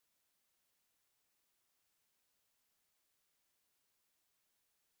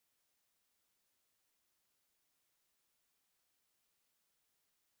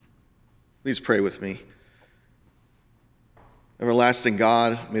Please pray with me. Everlasting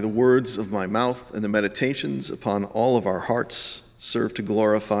God, may the words of my mouth and the meditations upon all of our hearts serve to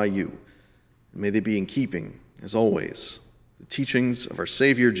glorify you. And may they be in keeping, as always, the teachings of our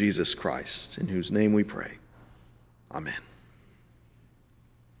Savior Jesus Christ, in whose name we pray. Amen.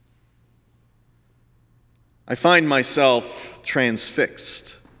 I find myself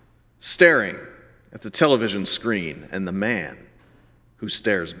transfixed, staring at the television screen and the man who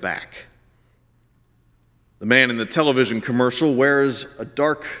stares back. The man in the television commercial wears a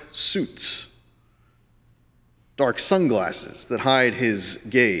dark suit, dark sunglasses that hide his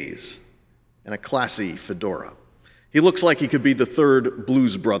gaze, and a classy fedora. He looks like he could be the third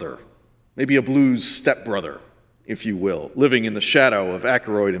Blues brother, maybe a Blues stepbrother, if you will, living in the shadow of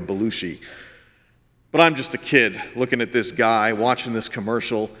Aykroyd and Belushi. But I'm just a kid looking at this guy, watching this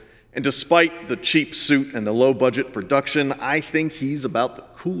commercial, and despite the cheap suit and the low-budget production, I think he's about the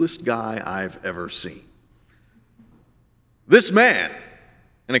coolest guy I've ever seen. This man,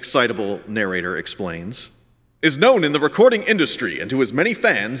 an excitable narrator explains, is known in the recording industry and to his many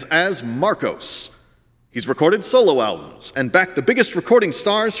fans as Marcos. He's recorded solo albums and backed the biggest recording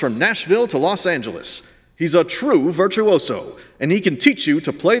stars from Nashville to Los Angeles. He's a true virtuoso, and he can teach you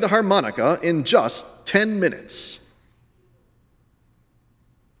to play the harmonica in just 10 minutes.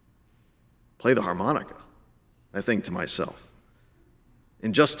 Play the harmonica, I think to myself,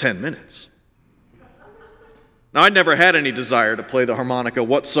 in just 10 minutes. Now, I'd never had any desire to play the harmonica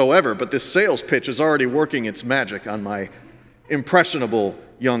whatsoever, but this sales pitch is already working its magic on my impressionable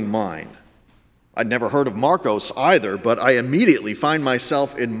young mind. I'd never heard of Marcos either, but I immediately find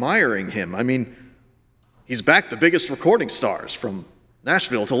myself admiring him. I mean, he's backed the biggest recording stars from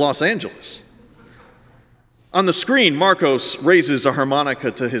Nashville to Los Angeles. On the screen, Marcos raises a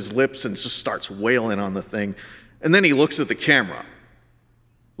harmonica to his lips and just starts wailing on the thing. And then he looks at the camera,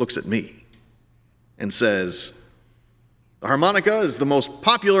 looks at me, and says, "The harmonica is the most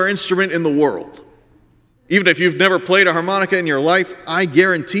popular instrument in the world. Even if you've never played a harmonica in your life, I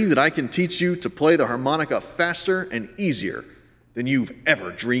guarantee that I can teach you to play the harmonica faster and easier than you've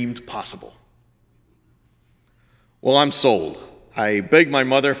ever dreamed possible." Well, I'm sold. I begged my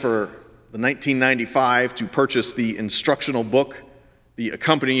mother for the 1995 to purchase the instructional book, the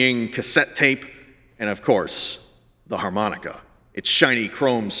accompanying cassette tape, and of course, the harmonica, its shiny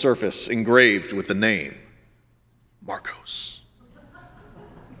chrome surface engraved with the name, Marcos.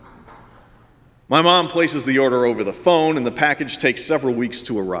 My mom places the order over the phone, and the package takes several weeks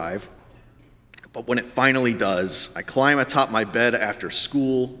to arrive. But when it finally does, I climb atop my bed after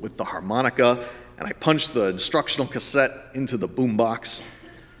school with the harmonica, and I punch the instructional cassette into the boombox.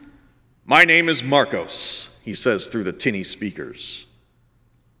 "My name is Marcos," he says through the tinny speakers.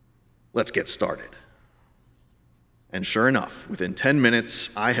 "Let's get started." And sure enough, within 10 minutes,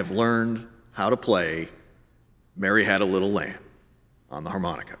 I have learned how to play "Mary Had a Little Lamb" on the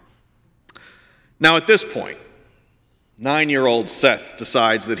harmonica. Now at this point, 9-year-old Seth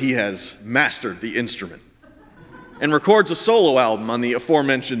decides that he has mastered the instrument and records a solo album on the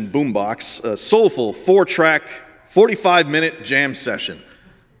aforementioned boombox, a soulful 4-track, 45-minute jam session,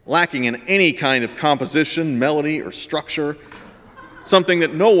 lacking in any kind of composition, melody, or structure, something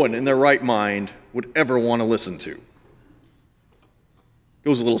that no one in their right mind would ever want to listen to. It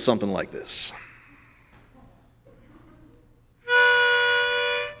goes a little something like this.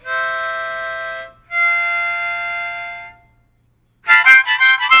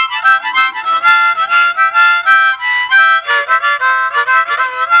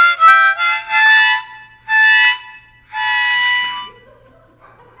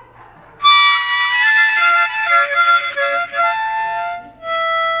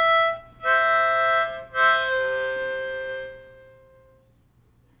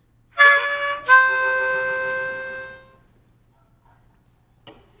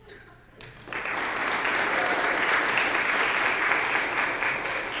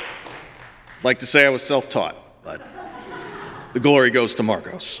 I'd like to say I was self-taught, but the glory goes to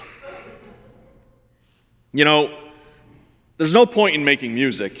Marcos. You know, there's no point in making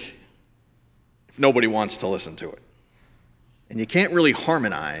music if nobody wants to listen to it. And you can't really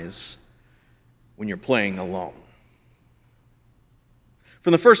harmonize when you're playing alone.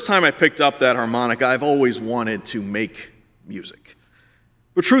 From the first time I picked up that harmonica, I've always wanted to make music.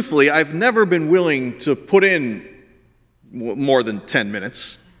 But truthfully, I've never been willing to put in more than 10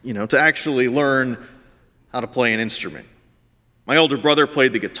 minutes, to actually learn how to play an instrument. My older brother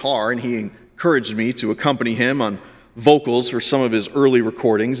played the guitar, and he encouraged me to accompany him on vocals for some of his early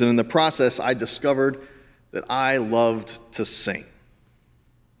recordings, and in the process, I discovered that I loved to sing.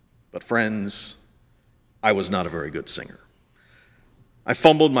 But friends, I was not a very good singer. I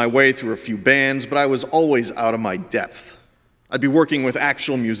fumbled my way through a few bands, but I was always out of my depth. I'd be working with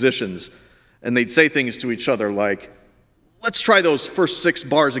actual musicians, and they'd say things to each other like, "Let's try those first 6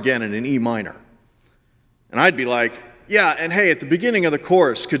 bars again in an E minor." And I'd be like, "Yeah, and hey, at the beginning of the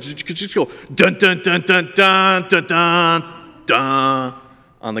chorus, could you just go dun dun dun dun dun dun dun dun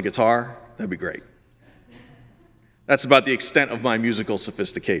on the guitar? That'd be great." That's about the extent of my musical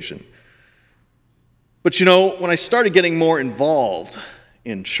sophistication. But when I started getting more involved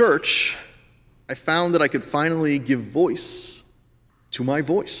in church, I found that I could finally give voice to my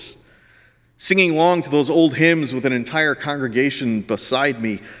voice. Singing along to those old hymns with an entire congregation beside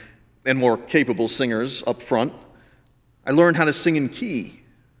me and more capable singers up front, I learned how to sing in key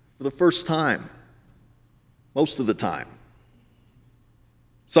for the first time, most of the time.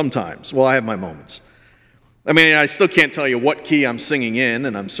 Sometimes. Well, I have my moments. I still can't tell you what key I'm singing in,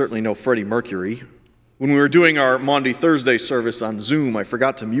 and I'm certainly no Freddie Mercury. When we were doing our Maundy Thursday service on Zoom, I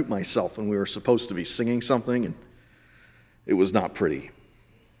forgot to mute myself when we were supposed to be singing something, and it was not pretty.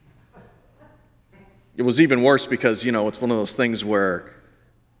 It was even worse because, it's one of those things where,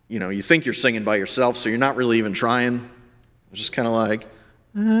 you think you're singing by yourself, so you're not really even trying. It's just kind of like,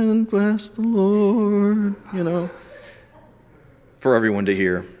 "And bless the Lord," for everyone to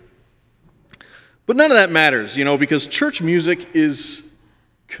hear. But none of that matters, because church music is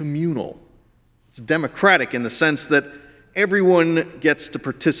communal. It's democratic in the sense that everyone gets to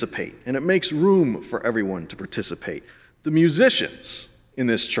participate, and it makes room for everyone to participate. The musicians in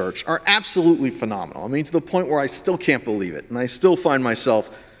this church are absolutely phenomenal. To the point where I still can't believe it, and I still find myself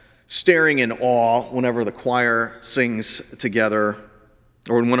staring in awe whenever the choir sings together,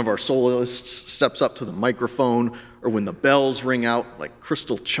 or when one of our soloists steps up to the microphone, or when the bells ring out like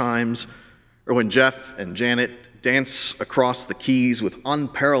crystal chimes, or when Jeff and Janet dance across the keys with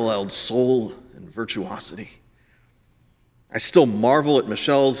unparalleled soul and virtuosity. I still marvel at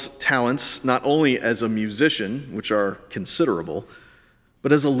Michelle's talents, not only as a musician, which are considerable,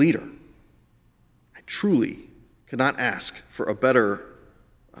 but as a leader. I truly could not ask for a better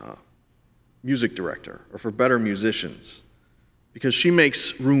music director or for better musicians, because she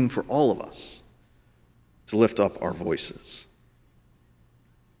makes room for all of us to lift up our voices.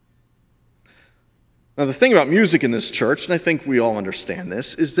 Now, the thing about music in this church, and I think we all understand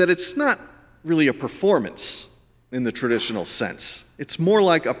this, is that it's not really a performance in the traditional sense. It's more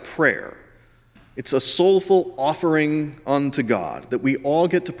like a prayer. It's a soulful offering unto God that we all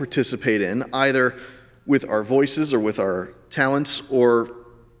get to participate in, either with our voices or with our talents or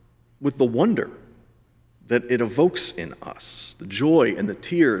with the wonder that it evokes in us, the joy and the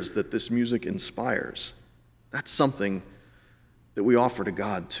tears that this music inspires. That's something that we offer to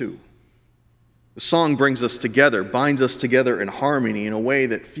God too. The song brings us together, binds us together in harmony in a way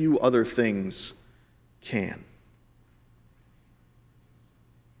that few other things can.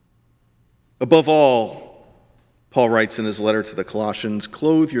 Above all, Paul writes in his letter to the Colossians,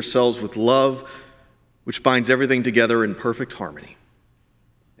 "Clothe yourselves with love, which binds everything together in perfect harmony.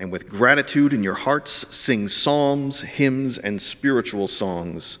 And with gratitude in your hearts, sing psalms, hymns, and spiritual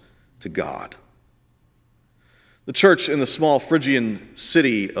songs to God." The church in the small Phrygian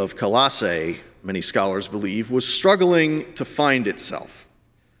city of Colossae, many scholars believe, was struggling to find itself.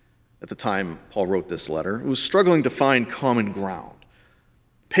 At the time Paul wrote this letter, it was struggling to find common ground.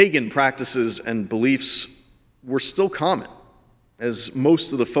 Pagan practices and beliefs were still common, as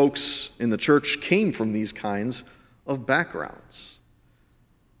most of the folks in the church came from these kinds of backgrounds.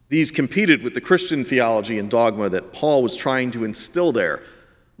 These competed with the Christian theology and dogma that Paul was trying to instill there,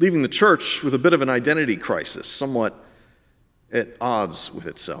 leaving the church with a bit of an identity crisis, somewhat at odds with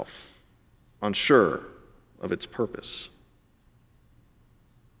itself, unsure of its purpose.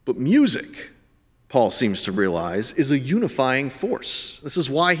 But music, Paul seems to realize, is a unifying force. This is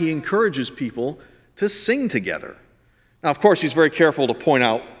why he encourages people to sing together. Now, of course, he's very careful to point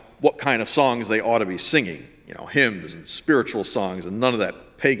out what kind of songs they ought to be singing, hymns and spiritual songs and none of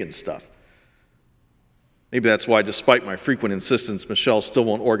that pagan stuff. Maybe that's why, despite my frequent insistence, Michelle still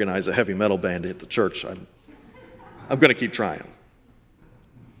won't organize a heavy metal band to hit the church. I'm going to keep trying.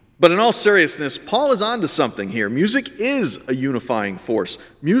 But in all seriousness, Paul is onto something here. Music is a unifying force.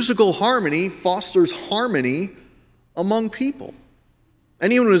 Musical harmony fosters harmony among people.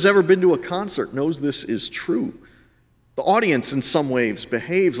 Anyone who has ever been to a concert knows this is true. The audience, in some ways,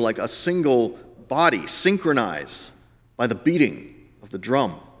 behaves like a single body, synchronized by the beating of the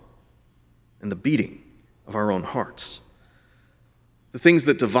drum and the beating of our own hearts. The things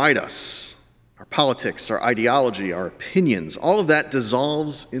that divide us, our politics, our ideology, our opinions, all of that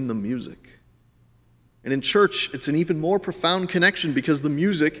dissolves in the music. And in church, it's an even more profound connection because the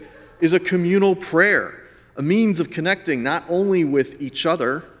music is a communal prayer, a means of connecting not only with each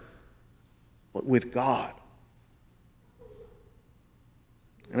other, but with God.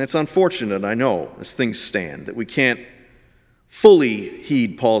 And it's unfortunate, I know, as things stand, that we can't fully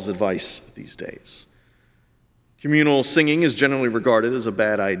heed Paul's advice these days. Communal singing is generally regarded as a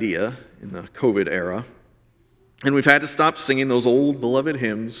bad idea in the COVID era, and we've had to stop singing those old beloved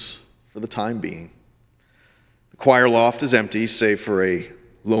hymns for the time being. The choir loft is empty, save for a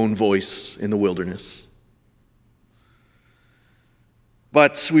lone voice in the wilderness.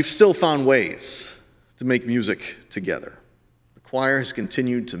 But we've still found ways to make music together. The choir has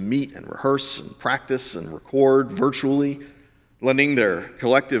continued to meet and rehearse and practice and record virtually, lending their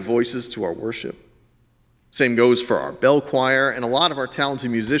collective voices to our worship. Same goes for our bell choir, and a lot of our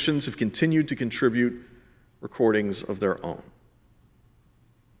talented musicians have continued to contribute recordings of their own.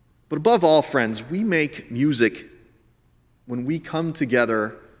 But above all, friends, we make music when we come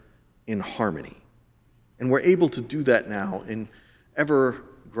together in harmony. And we're able to do that now in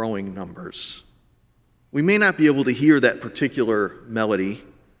ever-growing numbers. We may not be able to hear that particular melody,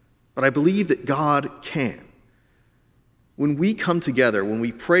 but I believe that God can. When we come together, when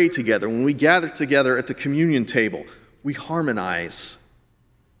we pray together, when we gather together at the communion table, we harmonize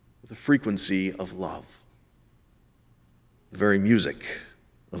with the frequency of love, the very music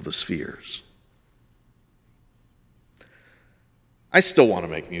of the spheres. I still want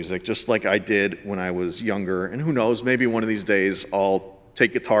to make music, just like I did when I was younger, and who knows, maybe one of these days I'll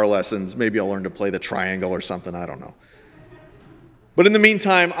take guitar lessons, maybe I'll learn to play the triangle or something, I don't know. But in the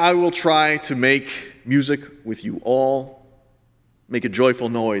meantime, I will try to make music with you all, make a joyful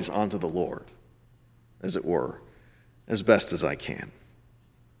noise unto the Lord, as it were, as best as I can.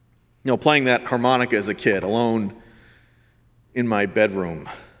 You know, playing that harmonica as a kid, alone in my bedroom,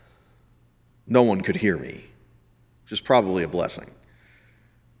 no one could hear me, which is probably a blessing.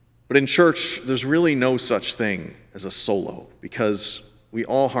 But in church, there's really no such thing as a solo, because we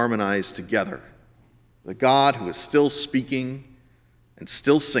all harmonize together. The God who is still speaking and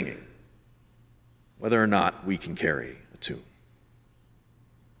still singing, whether or not we can carry a tune.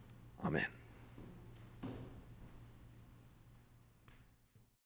 Amen.